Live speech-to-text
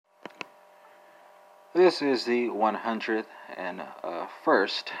This is the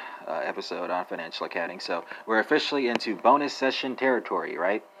 101st episode on financial accounting. So we're officially into bonus session territory,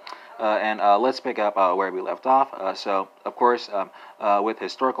 right? And let's pick up where we left off. Of course, with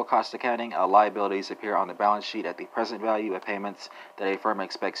historical cost accounting, liabilities appear on the balance sheet at the present value of payments that a firm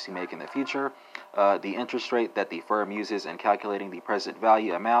expects to make in the future. The interest rate that the firm uses in calculating the present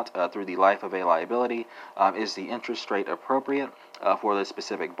value amount through the life of a liability is the interest rate appropriate for the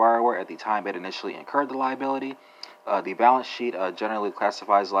specific borrower at the time it initially incurred the liability. The balance sheet generally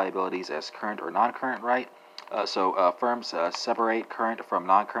classifies liabilities as current or non-current, right? Firms separate current from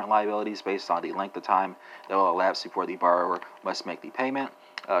non-current liabilities based on the length of time that will elapse before the borrower must make the payment.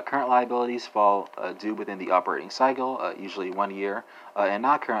 Current liabilities fall due within the operating cycle, usually 1 year, and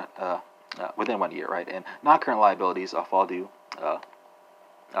non-current within 1 year, right? And non-current liabilities fall due at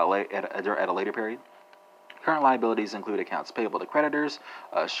a later period. Current liabilities include accounts payable to creditors,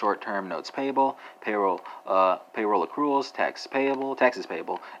 short-term notes payable, payroll accruals, taxes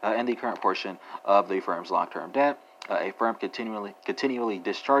payable, and the current portion of the firm's long-term debt. A firm continually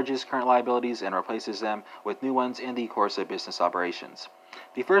discharges current liabilities and replaces them with new ones in the course of business operations.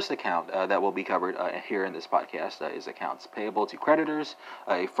 The first account that will be covered here in this podcast is accounts payable to creditors.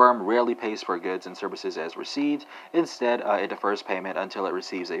 A firm rarely pays for goods and services as received. Instead, it defers payment until it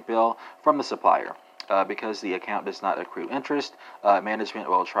receives a bill from the supplier. Because the account does not accrue interest, management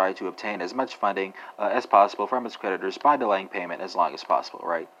will try to obtain as much funding as possible from its creditors by delaying payment as long as possible,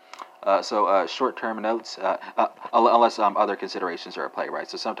 right? Short-term notes, unless other considerations are at play, right?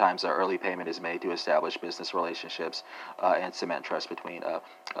 So sometimes early payment is made to establish business relationships and cement trust between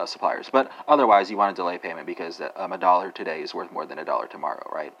suppliers. But otherwise, you want to delay payment because $1 today is worth more than $1 tomorrow,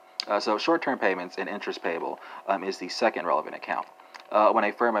 right? So short-term payments and interest payable is the second relevant account. When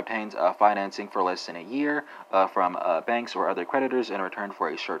a firm obtains financing for less than a year from banks or other creditors in return for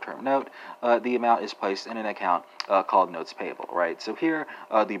a short-term note, the amount is placed in an account called notes payable, right? So here,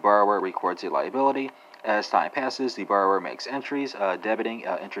 the borrower records a liability. As time passes, the borrower makes entries, debiting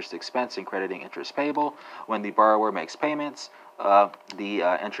interest expense and crediting interest payable. When the borrower makes payments, the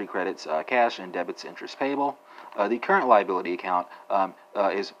entry credits cash and debits interest payable. The current liability account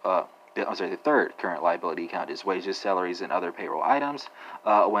the third current liability account is wages, salaries, and other payroll items.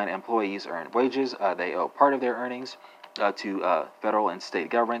 When employees earn wages, they owe part of their earnings to federal and state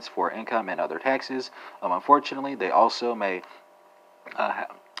governments for income and other taxes. Unfortunately, they also may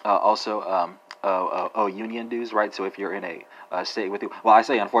owe union dues, right? So if you're in a state with, well, I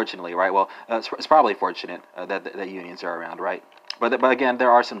say unfortunately, right? Well, it's probably fortunate that unions are around, right? But again,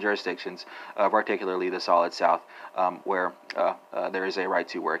 there are some jurisdictions, particularly the Solid South, where there is a right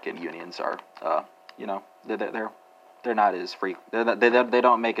to work, and unions are, they're not as they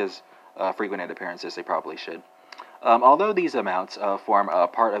don't make as frequent an appearance as they probably should. Although these amounts form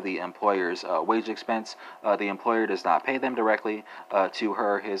part of the employer's wage expense, the employer does not pay them directly to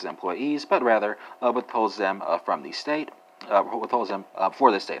her or his employees, but rather withholds them from the state. Withholds them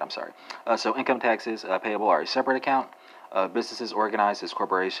for the state. I'm sorry. So income taxes payable are a separate account. Businesses organized as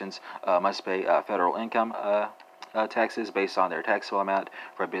corporations must pay federal income taxes based on their taxable amount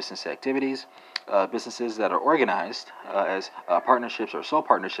for business activities. Businesses that are organized as partnerships or sole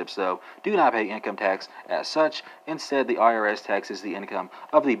partnerships, though, do not pay income tax as such. Instead, the IRS taxes the income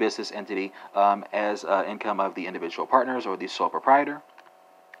of the business entity as income of the individual partners or the sole proprietor.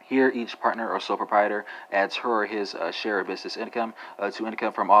 Here, each partner or sole proprietor adds her or his share of business income to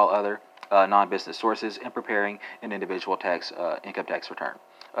income from all other non-business sources in preparing an individual income tax return.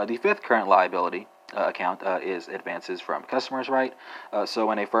 The fifth current liability account is advances from customers, right? So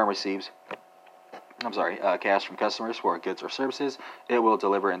when a firm receives cash from customers for goods or services it will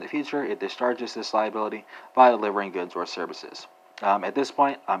deliver in the future, it discharges this liability by delivering goods or services. At this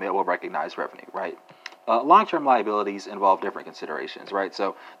point, it will recognize revenue, right? Long-term liabilities involve different considerations, right?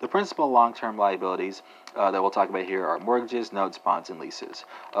 So the principal long-term liabilities that we'll talk about here are mortgages, notes, bonds, and leases.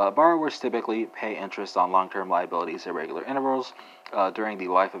 Borrowers typically pay interest on long-term liabilities at regular intervals during the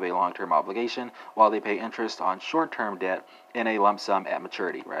life of a long-term obligation, while they pay interest on short-term debt in a lump sum at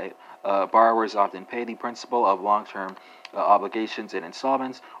maturity, right? Borrowers often pay the principal of long-term obligations in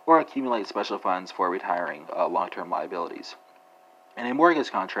installments or accumulate special funds for retiring long-term liabilities. In a mortgage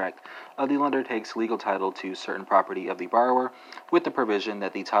contract, the lender takes legal title to certain property of the borrower with the provision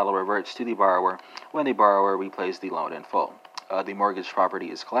that the title reverts to the borrower when the borrower repays the loan in full. The mortgage property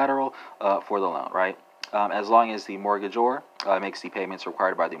is collateral for the loan, right? As long as the mortgagor makes the payments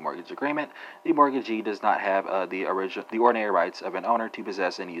required by the mortgage agreement, the mortgagee does not have the ordinary rights of an owner to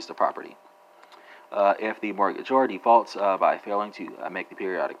possess and use the property. If the mortgagor defaults by failing to make the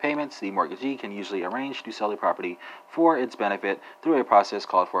periodic payments, the mortgagee can usually arrange to sell the property for its benefit through a process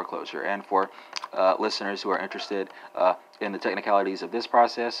called foreclosure. And for listeners who are interested in the technicalities of this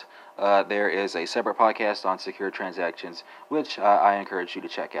process, there is a separate podcast on secure transactions, which I encourage you to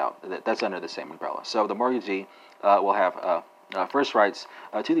check out. That's under the same umbrella. So the mortgagee will have first rights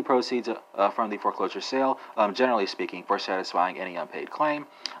to the proceeds from the foreclosure sale, generally speaking, for satisfying any unpaid claim.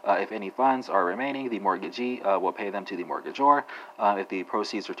 If any funds are remaining, the mortgagee will pay them to the mortgagor. If the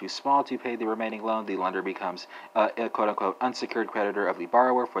proceeds are too small to pay the remaining loan, the lender becomes a quote-unquote unsecured creditor of the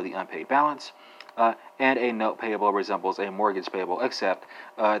borrower for the unpaid balance. And a note payable resembles a mortgage payable, except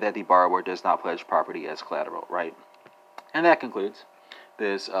that the borrower does not pledge property as collateral, right? And that concludes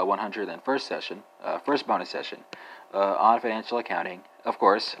this 101st session, first bonus session on financial accounting. Of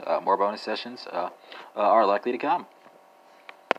course, more bonus sessions are likely to come.